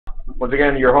Once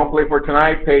again, your home plate for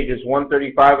tonight, pages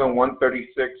 135 and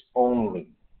 136 only.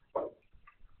 All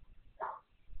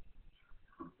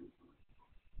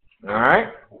right.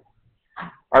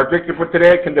 Our objective for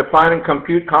today, I can define and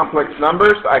compute complex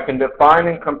numbers. I can define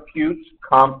and compute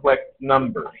complex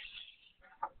numbers.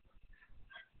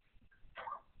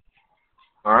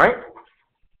 All right.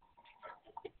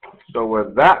 So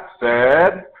with that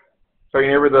said, so you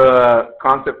remember the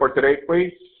concept for today,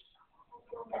 please?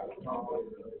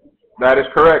 That is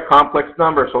correct, complex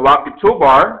numbers. So lock your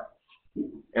toolbar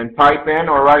and type in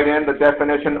or write in the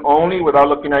definition only without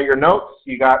looking at your notes.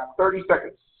 You got 30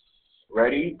 seconds.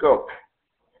 Ready, go.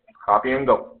 Copy and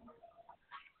go.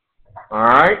 All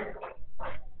right.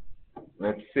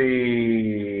 Let's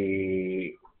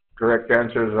see. Correct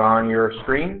answers on your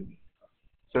screen.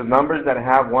 So numbers that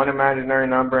have one imaginary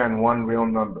number and one real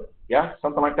number. Yeah,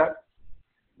 something like that?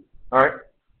 All right.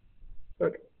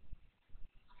 Good.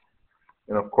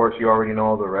 And of course, you already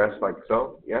know the rest like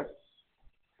so. Yes?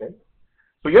 Okay.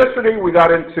 So yesterday we got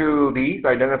into these,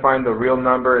 identifying the real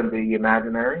number and the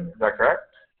imaginary. Is that correct?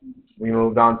 We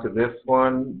moved on to this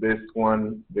one, this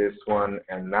one, this one,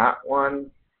 and that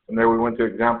one. And then we went to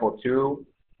example 2,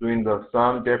 doing the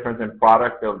sum, difference, and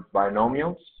product of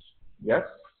binomials. Yes?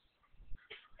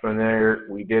 From there,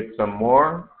 we did some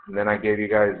more. And then I gave you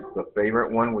guys the favorite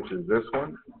one, which is this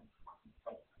one.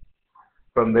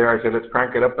 From there, I said, let's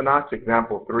crank it up a notch.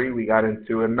 Example 3, we got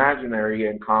into imaginary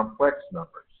and complex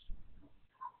numbers.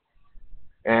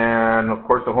 And, of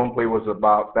course, the home plate was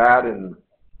about that and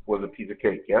was a piece of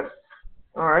cake, yes?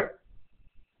 All right.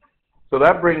 So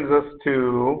that brings us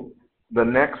to the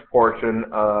next portion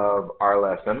of our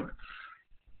lesson,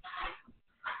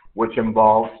 which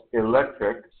involves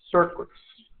electric circuits.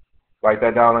 Write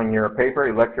that down on your paper,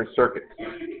 electric circuits.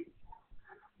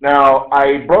 Now,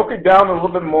 I broke it down a little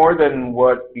bit more than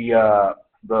what the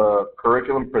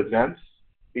curriculum presents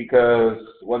because,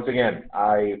 once again,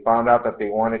 I found out that they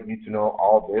wanted you to know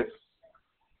all this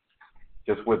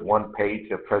just with one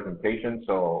page of presentation.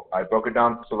 So I broke it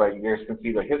down so that you guys can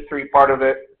see the history part of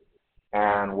it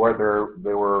and where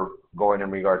they were going in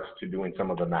regards to doing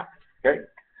some of the math. Okay?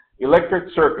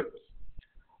 Electric circuits.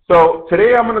 So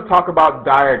today I'm going to talk about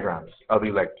diagrams of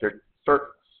electric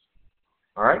circuits.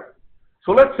 All right?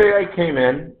 So let's say I came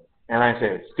in and I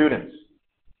said, students,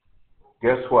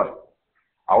 guess what?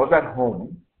 I was at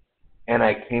home and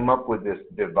I came up with this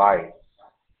device.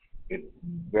 It's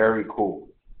very cool.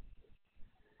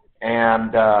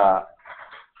 And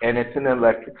it's an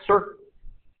electric circuit.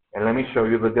 And let me show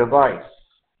you the device.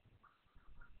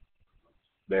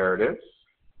 There it is.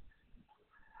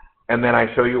 And then I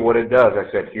show you what it does. I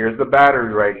said, here's the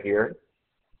battery right here.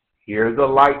 Here's the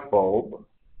light bulb.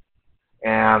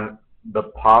 And the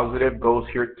positive goes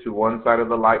here to one side of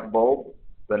the light bulb.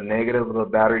 The negative of the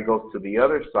battery goes to the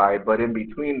other side. But in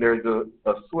between, there's a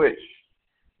switch.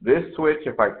 This switch,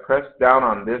 if I press down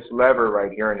on this lever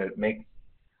right here, and it makes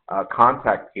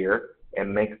contact here,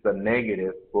 and makes the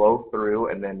negative flow through,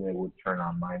 and then it would turn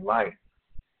on my light.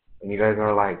 And you guys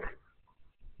are like,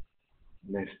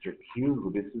 Mr.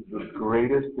 Q, this is the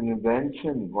greatest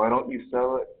invention. Why don't you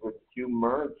sell it with Q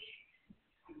merch?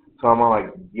 So I'm all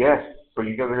like, yes, so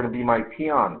you guys are going to be my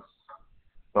peons.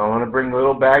 So I'm going to bring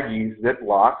little baggies,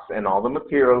 Ziplocs, and all the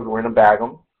materials. We're going to bag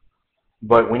them.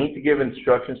 But we need to give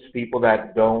instructions to people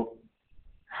that don't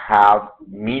have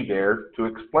me there to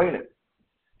explain it.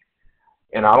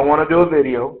 And I don't want to do a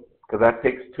video because that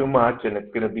takes too much and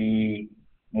it's going to be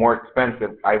more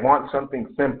expensive. I want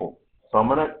something simple. So I'm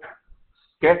going to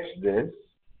sketch this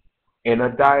in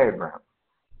a diagram.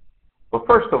 But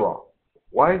first of all,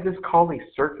 why is this called a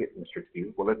circuit, Mr.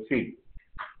 Q? Well, let's see.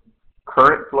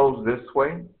 Current flows this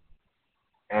way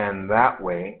and that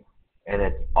way, and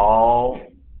it's all,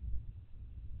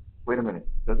 wait a minute,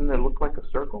 doesn't it look like a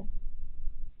circle?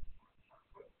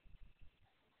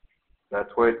 That's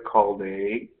why it's called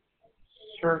a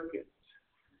circuit.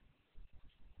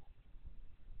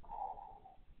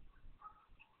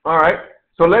 All right,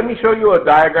 so let me show you a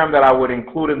diagram that I would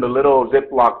include in the little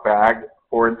Ziploc bag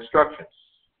for instructions.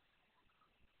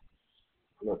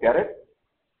 Look at it.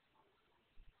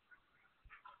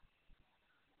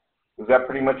 Does that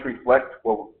pretty much reflect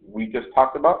what we just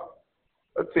talked about?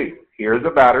 Let's see. Here's a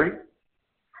battery.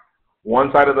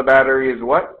 One side of the battery is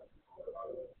what?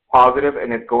 Positive,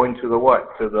 and it's going to the what?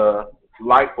 To the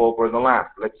light bulb or the lamp.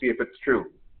 Let's see if it's true.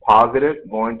 Positive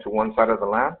going to one side of the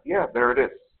lamp. Yeah, there it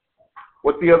is.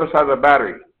 What's the other side of the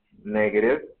battery?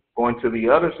 Negative going to the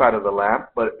other side of the lamp,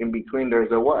 but in between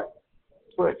there's a what?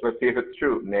 Switch. Let's see if it's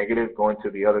true. Negative going to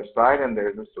the other side, and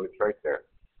there's a switch right there.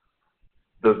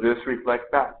 Does this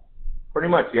reflect that? Pretty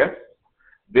much, yes.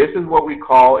 This is what we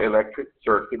call electric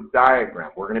circuit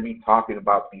diagram. We're going to be talking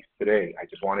about these today. I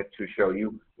just wanted to show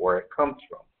you where it comes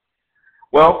from.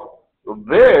 Well,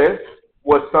 this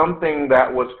was something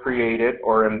that was created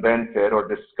or invented or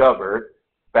discovered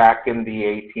back in the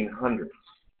 1800s.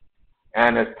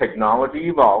 And as technology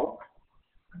evolved,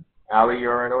 Allie, you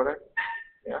all right over there?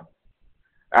 Yeah.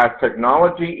 As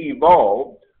technology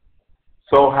evolved,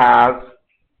 so has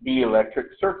the electric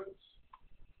circuits.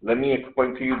 Let me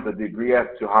explain to you the degree as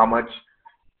to how much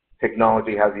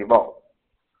technology has evolved.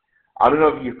 I don't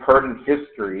know if you've heard in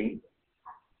history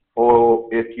or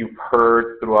if you've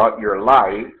heard throughout your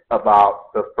life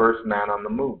about the first man on the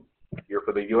moon here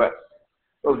for the U.S.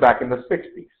 It was back in the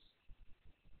 60s.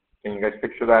 Can you guys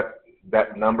picture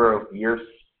that number of years,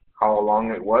 how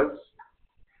long it was?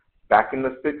 Back in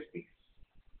the 60s.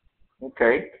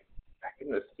 Okay, back in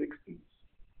the 60s.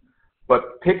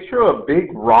 But picture a big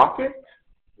rocket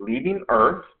leaving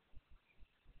Earth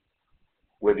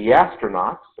with the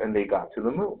astronauts, and they got to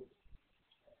the moon.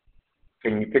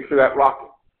 Can you picture that rocket?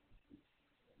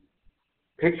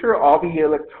 Picture all the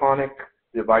electronic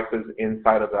devices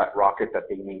inside of that rocket that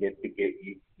they needed to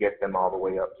get them all the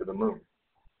way up to the moon.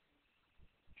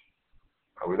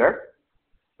 Are we there?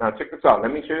 Now check this out.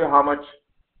 Let me show you how much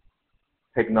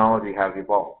technology has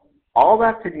evolved. All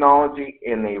that technology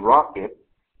in a rocket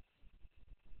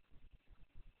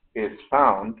is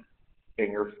found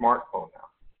in your smartphone now.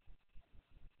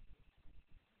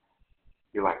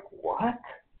 You're like, what?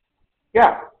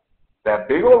 Yeah, that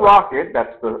big old rocket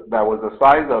that was the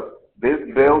size of this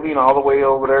building all the way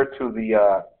over there to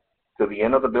the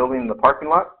end of the building in the parking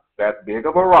lot, that big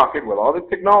of a rocket with all the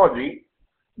technology,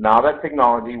 now that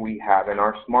technology we have in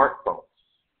our smartphones.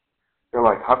 They're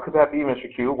like, how could that be,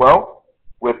 Mr. Q? Well,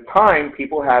 with time,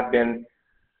 people have been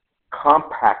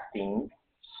compacting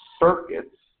circuits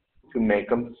to make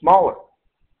them smaller.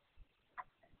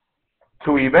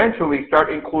 To eventually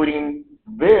start including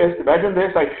this. Imagine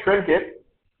this, I shrink it,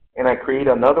 and I create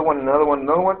another one, another one,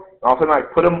 another one. And all of a sudden I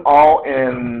put them all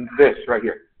in this right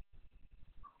here.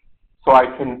 So I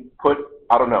can put,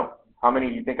 I don't know, how many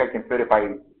do you think I can fit if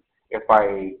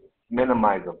I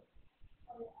minimize them?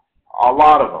 A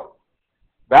lot of them.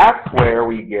 That's where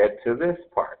we get to this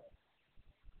part.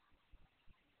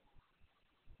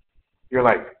 You're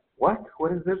like, what?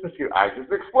 What is this, Monsieur? I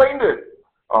just explained it.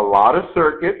 A lot of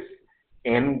circuits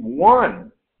in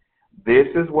one. This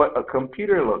is what a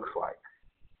computer looks like.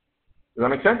 Does that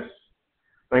make sense?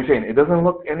 I'm saying it doesn't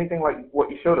look anything like what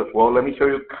you showed us. Well, let me show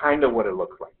you kind of what it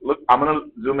looks like. Look, I'm going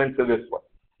to zoom into this one.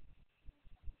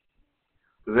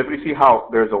 Does everybody see how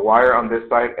there's a wire on this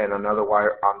side and another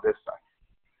wire on this side?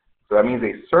 So that means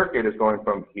a circuit is going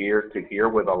from here to here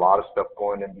with a lot of stuff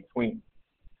going in between.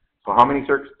 So how many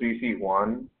circuits do you see?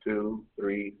 1, 2,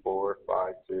 3, 4,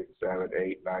 5, 6, 7,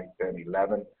 8, 9, 10,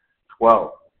 11,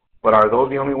 12. But are those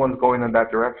the only ones going in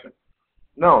that direction?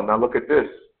 No. Now look at this.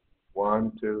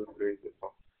 1, 2, 3,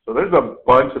 4. So there's a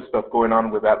bunch of stuff going on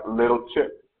with that little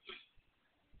chip.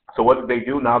 So what did they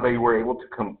do? Now they were able to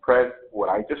compress what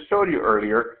I just showed you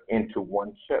earlier into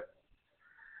one chip.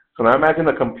 So now imagine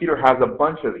a computer has a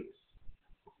bunch of these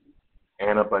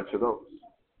and a bunch of those.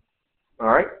 All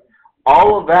right?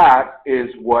 All of that is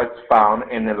what's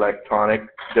found in electronic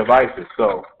devices.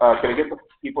 So can I get the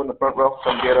people in the front row?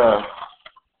 Come get a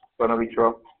front of each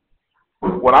row.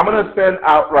 What I'm going to send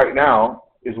out right now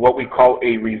is what we call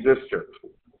a resistor.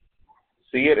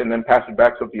 See it and then pass it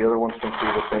back so the other ones can see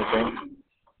the same thing.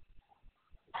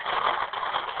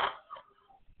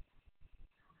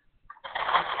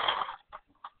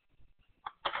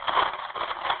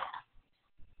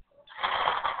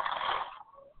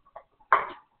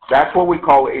 That's what we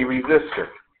call a resistor.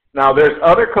 Now, there's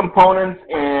other components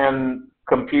in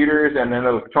computers and in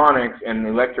electronics and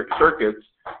electric circuits,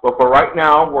 but for right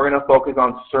now, we're going to focus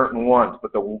on certain ones.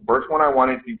 But the first one I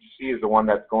wanted you to see is the one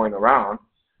that's going around.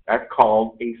 That's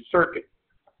called a circuit.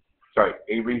 Sorry,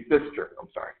 a resistor. I'm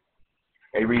sorry.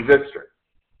 A resistor.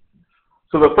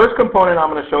 So the first component I'm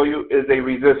going to show you is a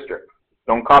resistor.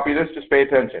 Don't copy this, just pay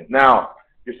attention. Now,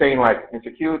 you're saying like,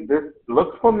 Mr. Q, this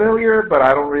looks familiar, but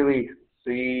I don't really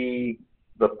see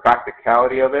the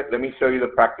practicality of it. Let me show you the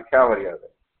practicality of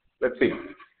it. Let's see.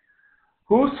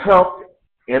 Who's helped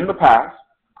in the past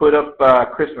put up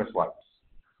Christmas lights?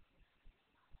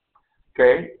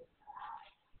 Okay.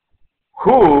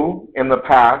 Who in the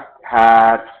past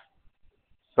had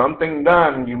something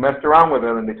done, you messed around with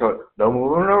them and they told you, don't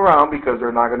move them around because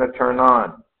they're not going to turn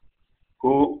on?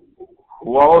 Who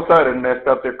all of a sudden messed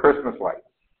up their Christmas lights?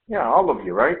 Yeah, all of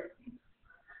you, right?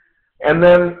 And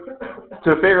then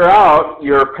to figure out,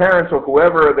 your parents or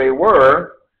whoever they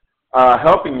were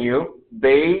helping you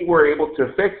they were able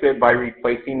to fix it by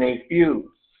replacing a fuse.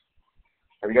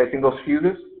 Have you guys seen those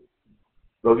fuses?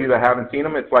 Those of you that haven't seen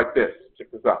them, it's like this.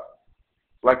 Check this out.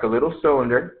 It's like a little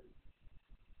cylinder,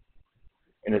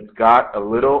 and it's got a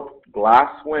little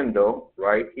glass window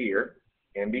right here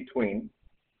in between,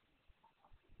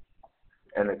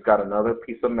 and it's got another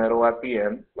piece of metal at the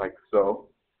end, like so.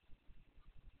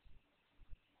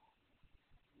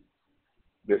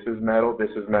 This is metal, this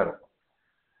is metal.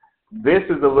 This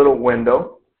is a little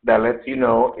window that lets you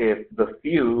know if the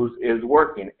fuse is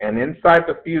working. And inside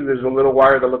the fuse, there's a little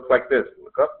wire that looks like this.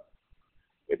 Look up.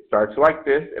 It starts like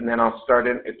this, and then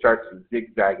it starts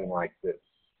zigzagging like this.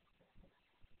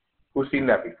 Who's seen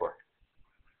that before?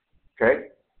 Okay.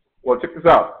 Well, check this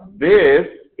out. This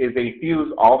is a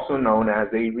fuse, also known as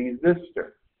a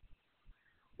resistor.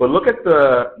 But look at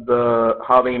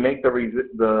how they make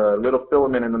the little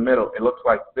filament in the middle. It looks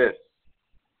like this.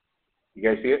 You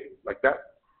guys see it? Like that?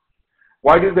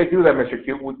 Why do they do that, Mr.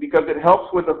 Q? Because it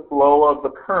helps with the flow of the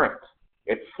current.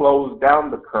 It slows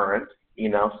down the current,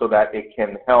 so that it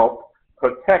can help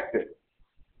protect it.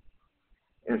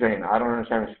 You're saying, I don't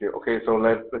understand, Mr. Q. Okay, so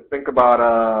let's think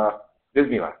about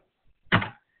Disneyland.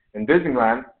 In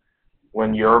Disneyland,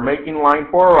 when you're making line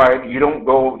for a ride, you don't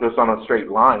go just on a straight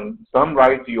line. Some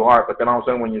rides you are, but then all of a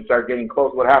sudden when you start getting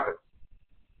close, what happens?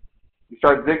 You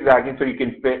start zigzagging so you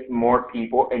can fit more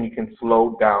people and you can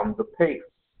slow down the pace.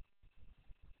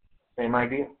 Same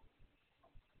idea.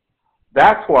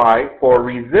 That's why for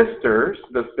resistors,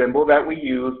 the symbol that we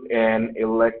use in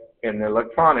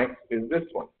electronics is this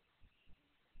one.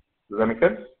 Does that make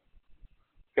sense?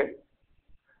 Okay.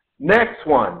 Next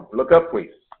one, look up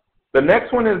please. The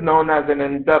next one is known as an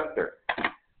inductor.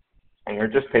 And you're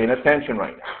just paying attention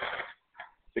right now.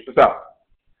 Check this out.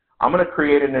 I'm going to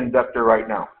create an inductor right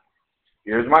now.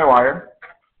 Here's my wire.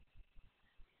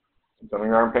 Some of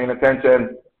you aren't paying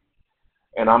attention.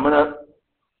 And I'm going to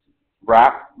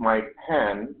wrap my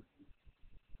pen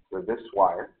with this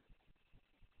wire.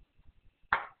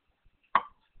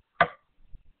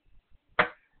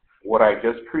 What I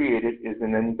just created is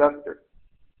an inductor.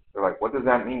 They're like, what does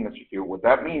that mean, Mr. Q? What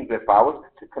that means, if I was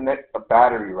to connect a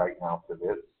battery right now to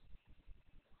this,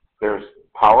 there's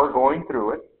power going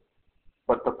through it,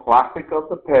 but the plastic of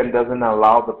the pen doesn't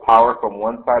allow the power from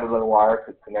one side of the wire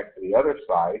to connect to the other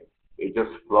side. It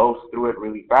just flows through it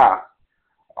really fast.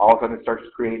 All of a sudden, it starts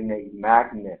creating a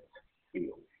magnet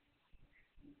field.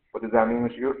 What does that mean,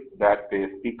 Mr. Q? That this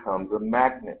becomes a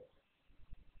magnet.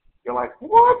 You're like,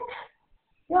 what?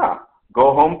 Yeah.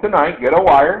 Go home tonight, get a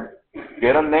wire,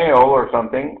 get a nail or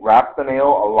something, wrap the nail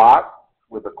a lot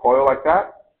with a coil like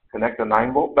that, connect a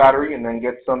 9-volt battery, and then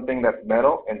get something that's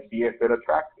metal and see if it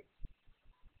attracts it.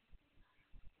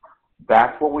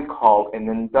 That's what we call an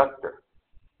inductor.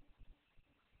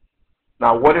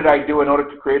 Now, what did I do in order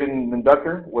to create an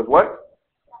inductor? Was what?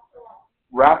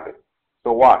 Wrap it.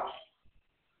 So watch.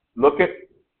 Let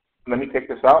me take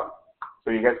this out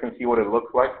so you guys can see what it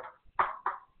looks like.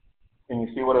 Can you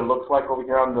see what it looks like over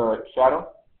here on the shadow?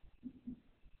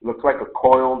 It looks like a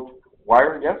coiled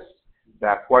wire, yes?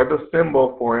 That's why the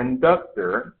symbol for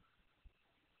inductor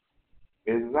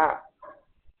is that.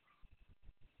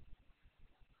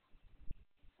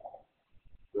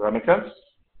 Does that make sense?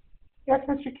 Yes,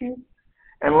 Mr. Q.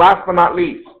 And last but not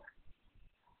least,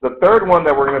 the third one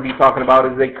that we're going to be talking about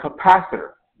is a capacitor.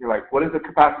 You're like, what is a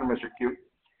capacitor, Mr. Q?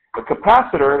 A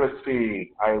capacitor, let's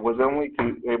see, I was only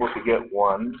able to get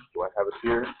one. Do I have it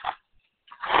here?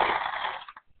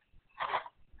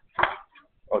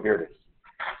 Oh, here it is.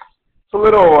 It's a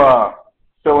little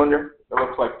cylinder that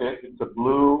looks like this. It's a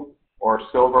blue or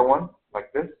silver one,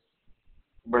 like this.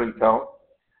 You can barely tell.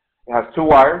 It has 2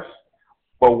 wires,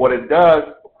 but what it does,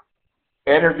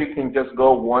 energy can just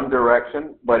go one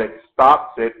direction, but it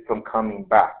stops it from coming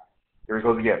back. Here it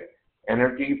goes again.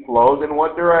 Energy flows in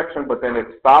one direction, but then it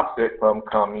stops it from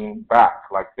coming back,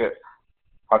 like this.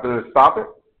 How does it stop it?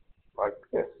 Like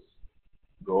this.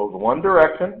 Goes one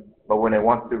direction, but when it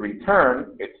wants to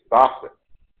return, it stops it.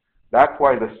 That's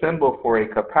why the symbol for a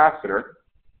capacitor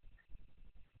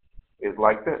is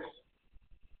like this.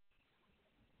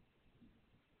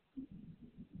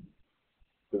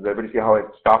 Does everybody see how it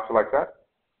stops like that?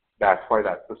 That's why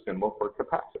that's the symbol for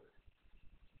capacitor.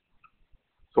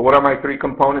 So what are my 3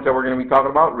 components that we're going to be talking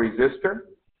about? Resistor,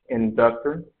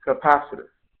 inductor, capacitor.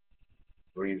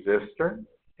 Resistor,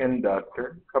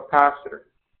 inductor, capacitor.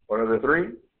 What are the 3?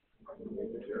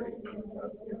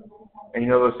 And you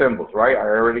know the symbols, right? I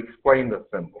already explained the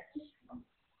symbols.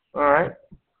 All right.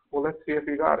 Well, let's see if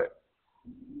you got it,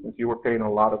 since you were paying a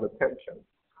lot of attention.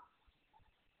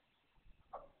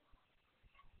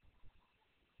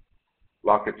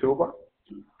 Lock your toolbar.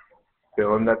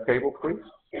 Fill in that table, please.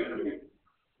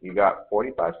 You got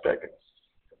 45 seconds.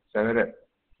 Send it in.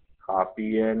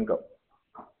 Copy and go.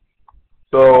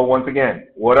 So once again,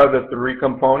 what are the three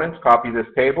components? Copy this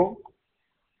table.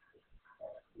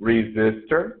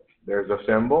 Resistor, there's a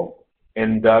symbol.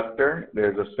 Inductor,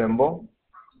 there's a symbol.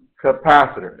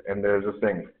 Capacitor, and there's a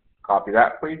thing. Copy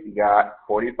that, please. You got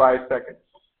 45 seconds.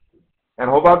 And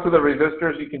hold on to the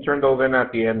resistors. You can turn those in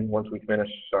at the end once we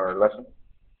finish our lesson.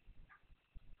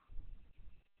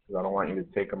 I don't want you to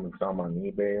take them and sell them on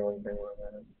eBay or anything like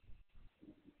that.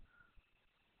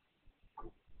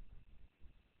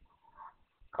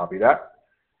 Copy that.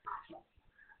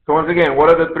 So once again, what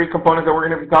are the three components that we're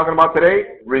going to be talking about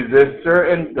today?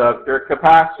 Resistor, inductor,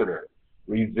 capacitor.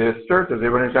 Resistor, does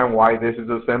everyone understand why this is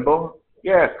a symbol?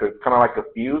 Yes, because it's kind of like a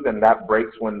fuse, and that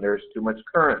breaks when there's too much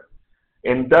current.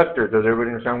 Inductor, does everybody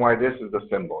understand why this is a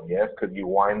symbol? Yes, because you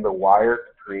wind the wire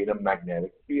to create a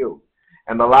magnetic field.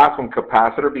 And the last one,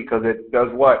 capacitor, because it does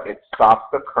what? It stops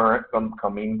the current from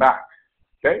coming back.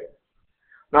 Okay?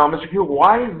 Now, Mr. Q,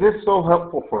 why is this so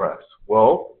helpful for us?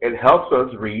 Well, it helps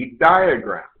us read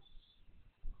diagrams.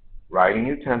 Writing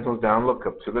utensils down, look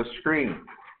up to the screen.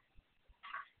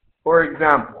 For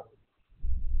example,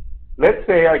 let's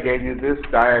say I gave you this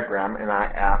diagram and I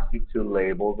asked you to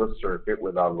label the circuit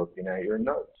without looking at your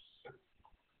notes.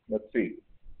 Let's see.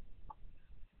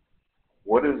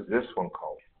 What is this one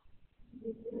called?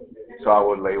 So I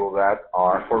would label that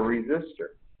R for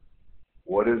resistor.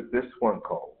 What is this one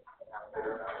called?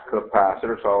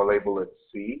 Capacitor, so I'll label it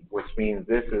C, which means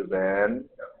this is an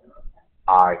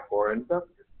I for inductor.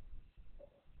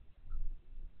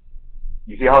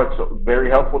 You see how it's very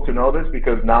helpful to know this?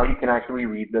 Because now you can actually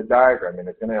read the diagram, and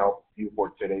it's going to help you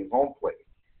for today's home plate.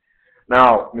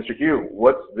 Now, Mr. Q,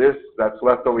 what's this that's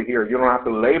left over here? You don't have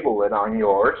to label it on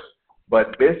yours,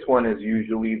 but this one is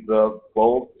usually the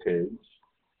voltage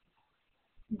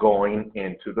going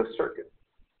into the circuit.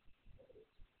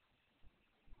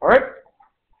 All right?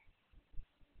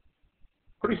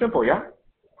 Pretty simple, yeah?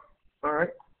 All right.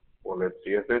 Well, let's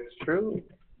see if it's true.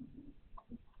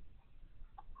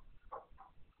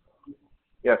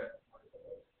 Yes.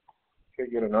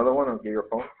 Okay, get another one or get your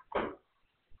phone.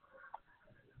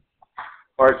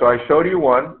 All right, so I showed you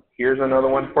one. Here's another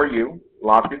one for you.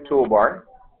 Lock your toolbar.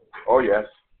 Oh, yes.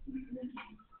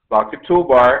 Lock your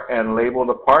toolbar and label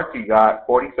the parts you got.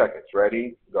 40 seconds.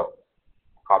 Ready? Go.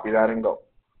 Copy that and go.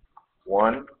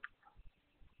 1.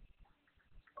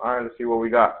 All right, let's see what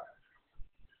we got.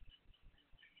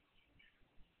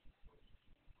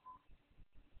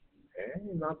 Okay,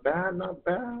 not bad, not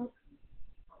bad.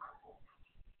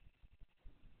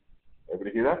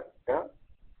 Everybody see that? Yeah?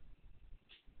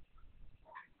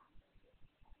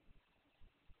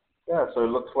 Yeah, so it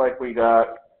looks like we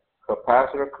got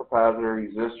capacitor,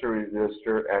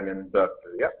 resistor, and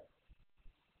inductor. Yep.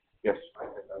 Yes.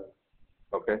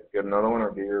 Okay, get another one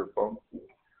or get your phone.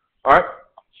 All right,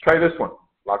 let's try this one.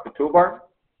 Lock the toolbar,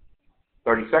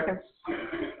 30 seconds,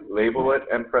 label it,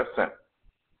 and press send.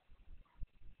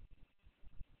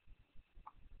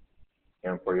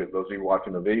 And for those of you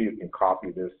watching the video, you can copy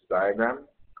this diagram,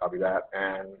 copy that,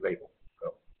 and label.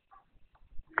 Go.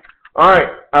 All right,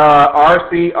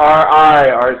 RCRI.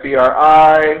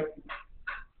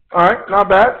 All right, not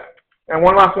bad. And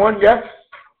one last one, yes.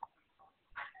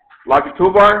 Lock your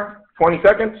toolbar, 20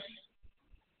 seconds.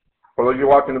 For those of you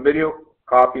watching the video,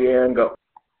 copy and go.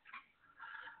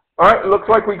 All right, it looks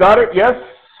like we got it, yes.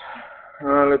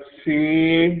 Let's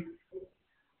see.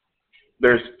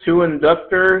 There's 2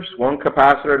 inductors, 1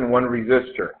 capacitor, and 1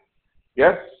 resistor.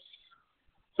 Yes?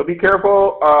 So be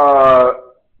careful.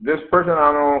 This person,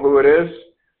 I don't know who it is,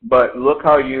 but look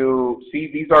how you see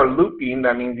these are looping.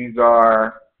 That means these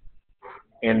are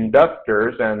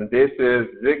inductors, and this is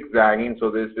zigzagging, so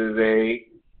this is a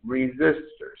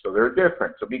resistor. So they're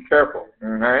different, so be careful. All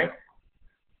right?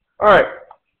 All right.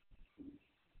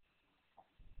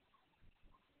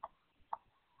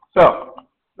 So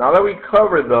now that we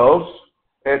covered those,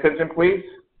 pay attention, please.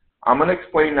 I'm going to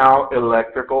explain now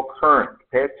electrical current.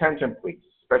 Pay attention, please.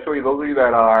 Especially those of you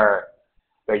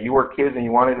that you were kids and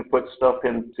you wanted to put stuff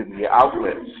into the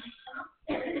outlets.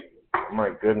 Oh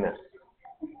my goodness.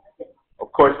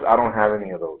 Of course, I don't have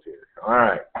any of those here. All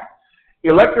right.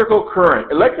 Electrical current.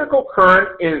 Electrical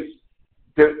current is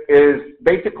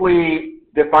basically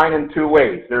defined in 2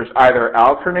 ways. There's either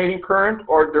alternating current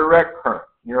or direct current.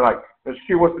 And you're like, Mr.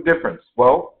 Q, what's the difference?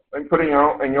 Well, let me put it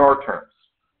in your terms.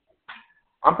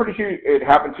 I'm pretty sure it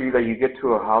happened to you that you get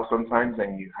to a house sometimes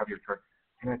and you have your turn.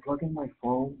 Can I plug in my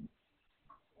phone?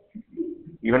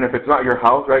 Even if it's not your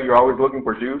house, right? You're always looking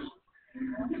for juice.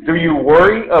 Do you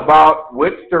worry about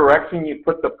which direction you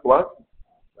put the plug?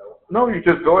 No, you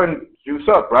just go and juice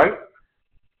up, right?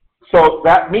 So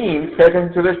that means, pay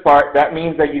attention to this part, that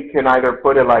means that you can either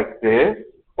put it like this,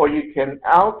 or you can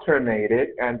alternate it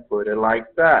and put it like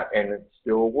that, and it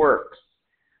still works.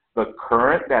 The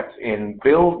current that's in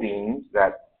buildings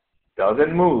that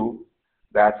doesn't move,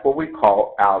 that's what we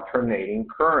call alternating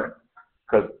current,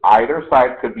 because either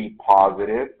side could be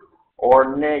positive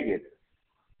or negative.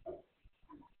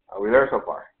 Are we there so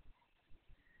far?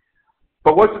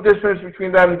 But what's the difference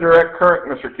between that and direct current,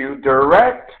 Mr. Q?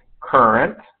 Direct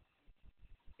current,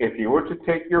 if you were to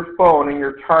take your phone and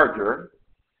your charger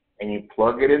and you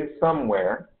plug it in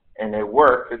somewhere and it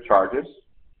works, it charges.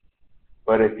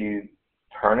 But if you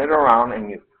turn it around and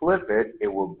you flip it, it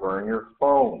will burn your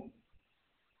phone.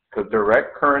 Because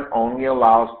direct current only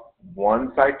allows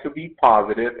one side to be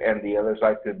positive and the other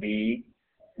side to be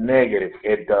negative.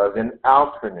 It doesn't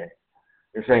alternate.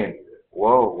 You're saying,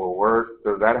 whoa, well, where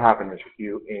does that happen, Mr.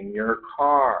 Q? In your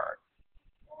car.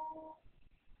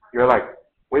 You're like,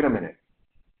 wait a minute.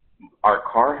 Our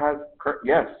car has current?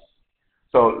 Yes.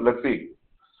 So let's see.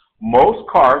 Most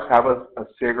cars have a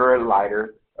cigarette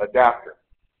lighter adapter.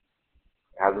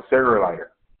 It has a cigarette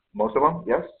lighter. Most of them,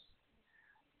 yes.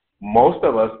 Most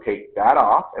of us take that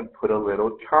off and put a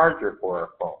little charger for our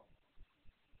phone.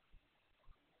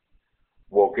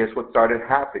 Well, guess what started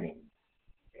happening?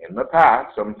 In the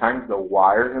past, sometimes the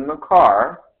wires in the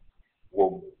car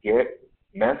will get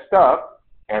messed up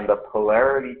and the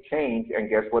polarity changed, and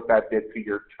guess what that did to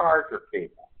your charger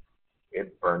cable?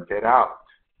 It burnt it out.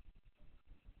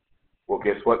 Well,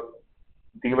 guess what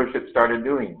dealerships started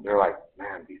doing? They're like,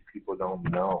 man, these people don't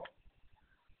know.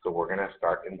 So we're going to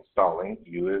start installing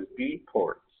USB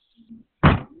ports.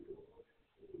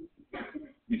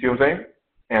 You see what I'm saying?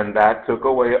 And that took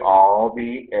away all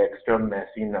the extra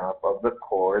messing up of the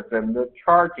cords and the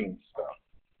charging stuff.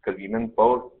 Because even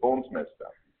both phones messed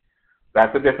up.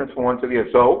 That's the difference from one to the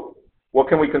other. So what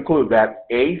can we conclude? That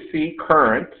AC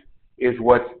current is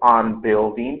what's on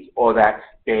buildings or that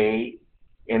stay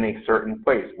in a certain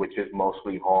place, which is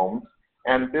mostly homes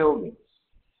and buildings.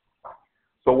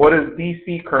 So what is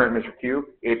DC current, Mr.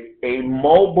 Q? It's a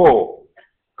mobile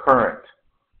current,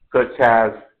 such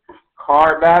as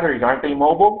car batteries. Aren't they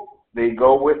mobile? They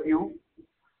go with you.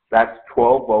 That's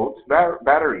 12 volts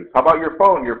batteries. How about your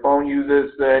phone? Your phone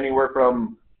uses anywhere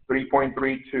from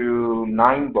 3.3 to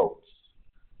 9 volts.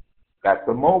 That's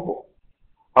a mobile.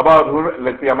 How about,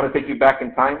 let's see, I'm going to take you back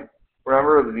in time.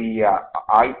 Remember the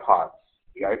iPods?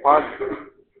 The iPods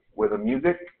with the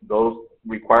music, those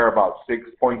require about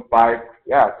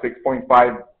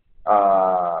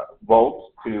 6.5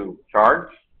 volts to charge.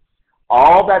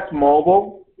 All that's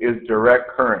mobile is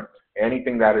direct current.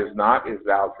 Anything that is not is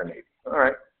alternating. All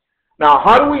right. Now,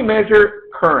 how do we measure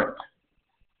current?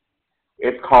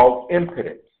 It's called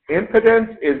impedance.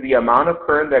 Impedance is the amount of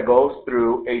current that goes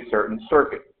through a certain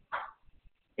circuit.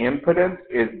 Impedance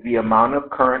is the amount of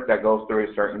current that goes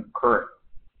through a certain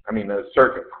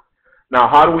circuit. Now,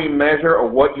 how do we measure, or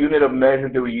what unit of measure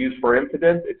do we use for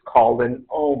impedance? It's called an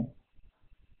ohm.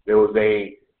 There was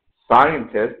a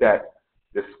scientist that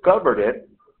discovered it,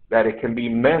 that it can be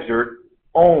measured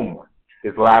ohm.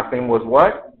 His last name was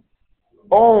what?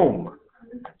 Ohm.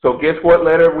 So guess what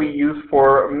letter we use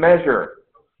for measure?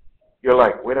 You're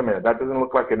like, wait a minute, that doesn't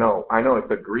look like an O. I know,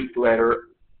 it's a Greek letter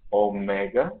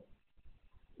omega,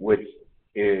 which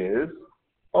is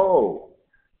O.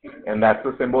 And that's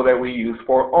the symbol that we use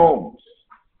for ohms.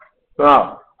 So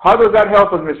now, how does that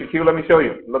help us, Mr. Q? Let me show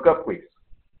you. Look up, please.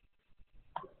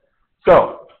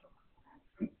 So,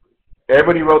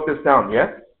 everybody wrote this down,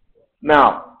 yes?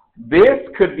 Now, this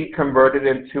could be converted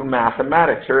into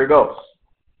mathematics. Here it goes.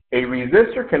 A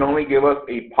resistor can only give us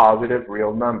a positive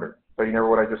real number. So you remember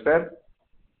what I just said?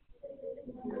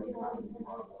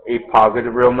 A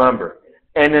positive real number.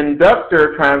 An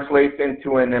inductor translates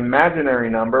into an imaginary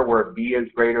number where B is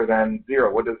greater than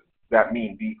 0. What does that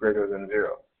mean, B greater than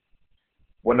 0?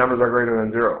 What numbers are greater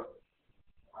than 0?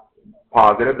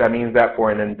 Positive. That means that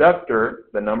for an inductor,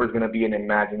 the number is going to be an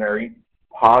imaginary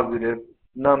positive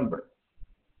number.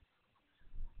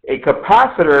 A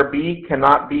capacitor, B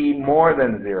cannot be more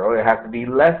than 0. It has to be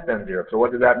less than 0. So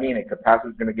what does that mean? A capacitor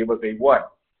is going to give us a what?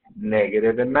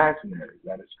 Negative imaginary.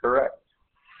 That is correct.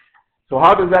 So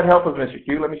how does that help us, Mr.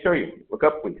 Q? Let me show you. Look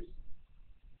up, please.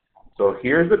 So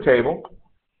here's the table.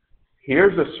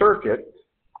 Here's the circuit.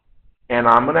 And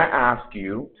I'm going to ask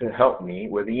you to help me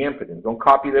with the impedance. Don't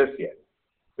copy this yet.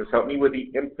 Just help me with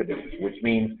the impedance, which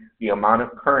means the amount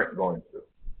of current going through.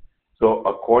 So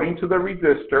according to the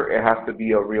resistor, it has to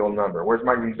be a real number. Where's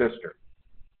my resistor?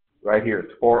 Right here.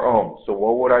 It's 4 ohms. So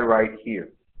what would I write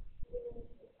here?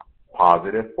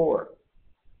 Positive 4.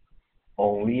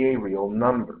 Only a real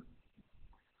number.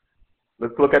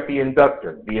 Let's look at the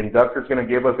inductor. The inductor is going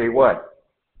to give us a what?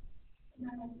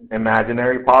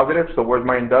 Imaginary positive. So where's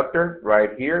my inductor?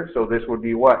 Right here. So this would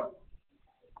be what?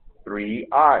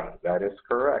 3I. That is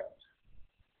correct.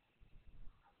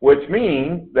 Which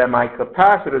means that my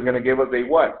capacitor is going to give us a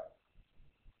what?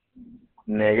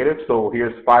 Negative. So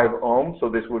here's 5 ohms. So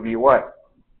this would be what?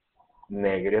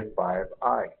 Negative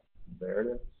 5I. There it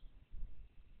is.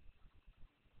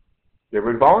 Did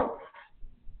everybody follow?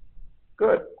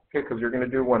 Good. Okay, because you're going to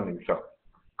do one new show.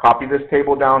 Copy this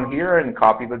table down here and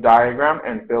copy the diagram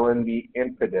and fill in the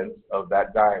impedance of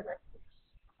that diagram.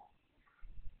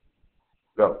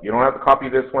 So you don't have to copy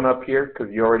this one up here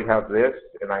because you already have this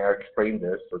and I explained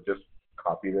this. So just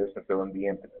copy this and fill in the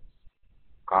impedance.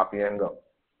 Copy and go.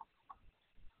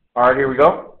 All right, here we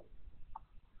go.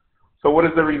 So what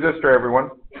is the resistor, everyone?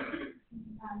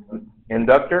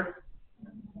 Inductor,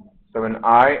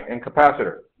 7I, and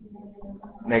capacitor,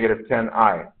 negative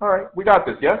 10I. All right, we got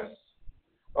this, yes?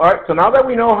 All right, so now that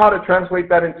we know how to translate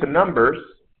that into numbers,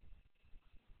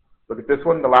 look at this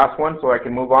one, the last one, so I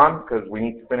can move on because we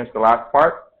need to finish the last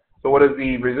part. So what is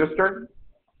the resistor?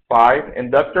 5,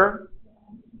 inductor,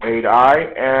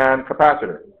 8I, and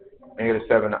capacitor, negative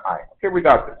 7I. Okay, we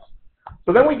got this.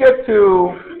 So then we get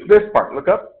to this part. Look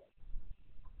up.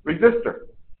 Resistor.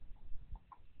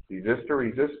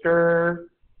 Resistor.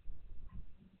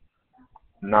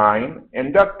 9,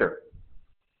 inductor.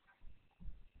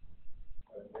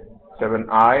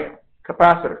 7I,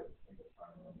 capacitor.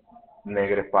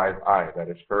 Negative 5I. That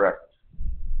is correct.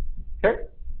 Okay?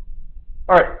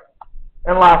 All right.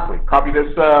 And lastly, copy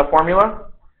this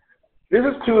formula. This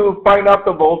is to find out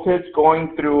the voltage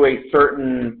going through a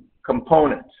certain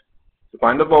component. To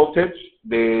find the voltage,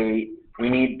 we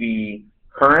need the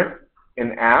current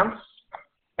in amps,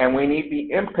 and we need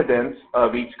the impedance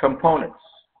of each component.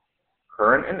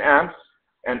 Current in amps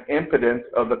and impedance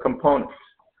of the components.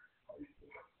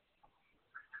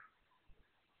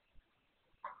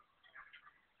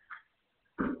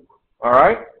 All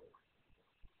right?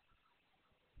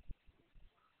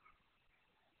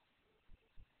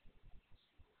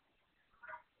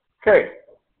 Okay.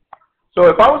 So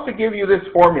if I was to give you this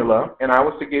formula and I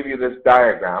was to give you this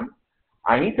diagram,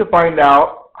 I need to find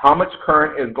out how much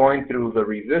current is going through the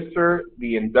resistor,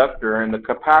 the inductor, and the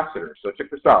capacitor. So check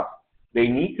this out. They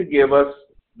need to give us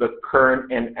the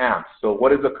current in amps. So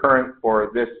what is the current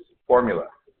for this formula?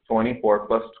 24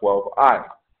 plus 12I.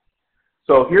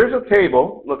 So here's a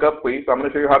table. Look up, please. I'm going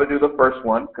to show you how to do the first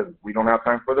one because we don't have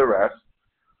time for the rest.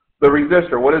 The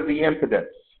resistor, what is the impedance?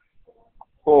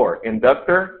 4.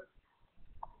 Inductor,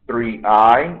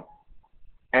 3I,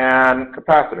 and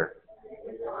capacitor,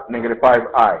 negative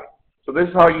 5I. So this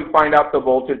is how you find out the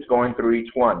voltage going through each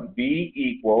one. V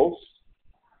equals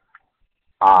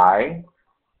I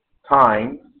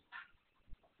times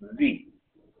Z.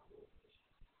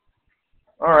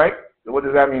 All right. So what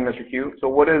does that mean, Mr. Q? So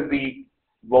what is the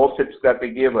voltage that they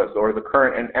give us, or the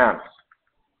current in amps?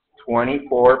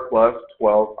 24 plus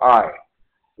 12I.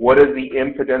 What is the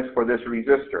impedance for this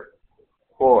resistor?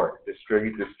 4.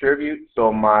 Distribute.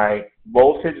 So my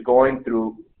voltage going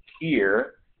through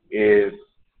here is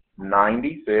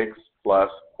 96 plus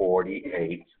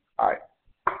 48I.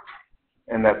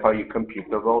 And that's how you compute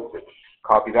the voltage.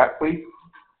 Copy that, please.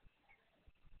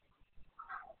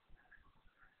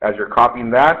 As you're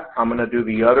copying that, I'm going to do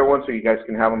the other one so you guys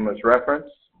can have them as reference.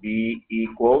 V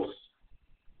equals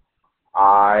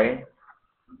I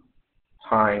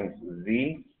times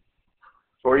Z.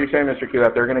 So what are you saying, Mr. Q,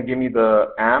 that they're going to give me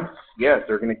the amps? Yes,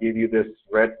 they're going to give you this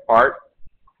red part,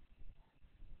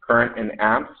 current in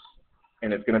amps,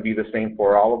 and it's going to be the same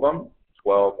for all of them,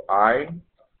 12I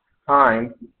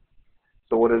times,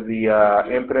 so what is the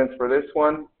impedance for this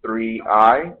one?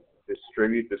 3I,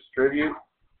 distribute.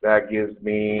 That gives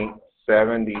me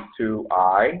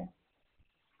 72I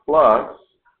plus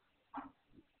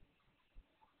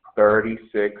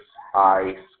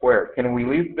 36I squared. Can we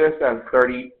leave this as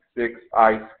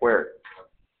 36I squared?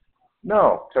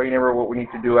 No. Tell you never what we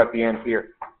need to do at the end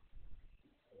here.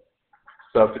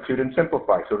 Substitute and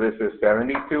simplify. So this is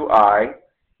 72I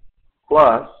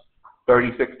plus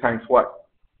 36 times what?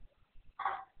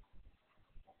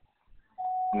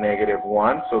 Negative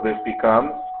 1. So this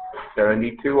becomes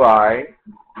 72I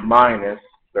minus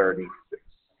 36.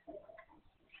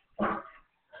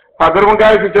 Have a good one,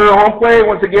 guys. Enjoy your home play.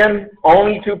 Once again,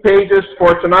 only 2 pages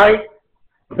for tonight.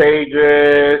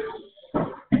 Pages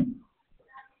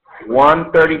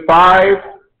 135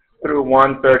 through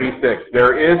 136.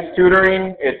 There is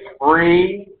tutoring. It's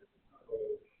free.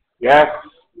 Yes.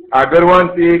 A good one.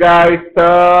 See you guys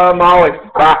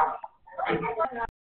tomorrow. Bye.